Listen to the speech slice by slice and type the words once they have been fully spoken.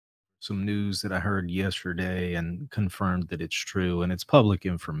some news that I heard yesterday and confirmed that it's true, and it's public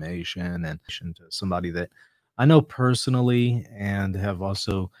information and to somebody that I know personally and have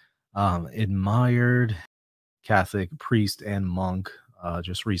also admired. Catholic priest and monk,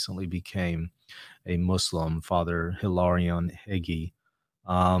 just recently became a Muslim, Father Hilarion Heagy.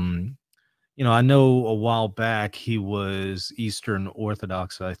 Um, I know a while back he was Eastern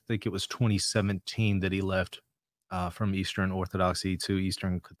Orthodox. I think it was 2017 that he left from Eastern Orthodoxy to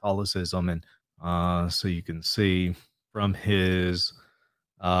Eastern Catholicism. And so you can see from his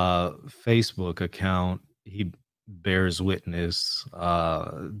Facebook account, he bears witness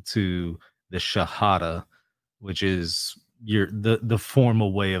to the Shahada, which is the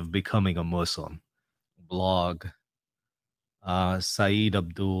formal way of becoming a Muslim. Blog Saeed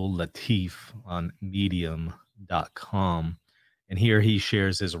Abdul Latif on medium.com. And here he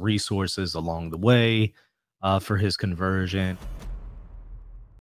shares his resources along the way for his conversion.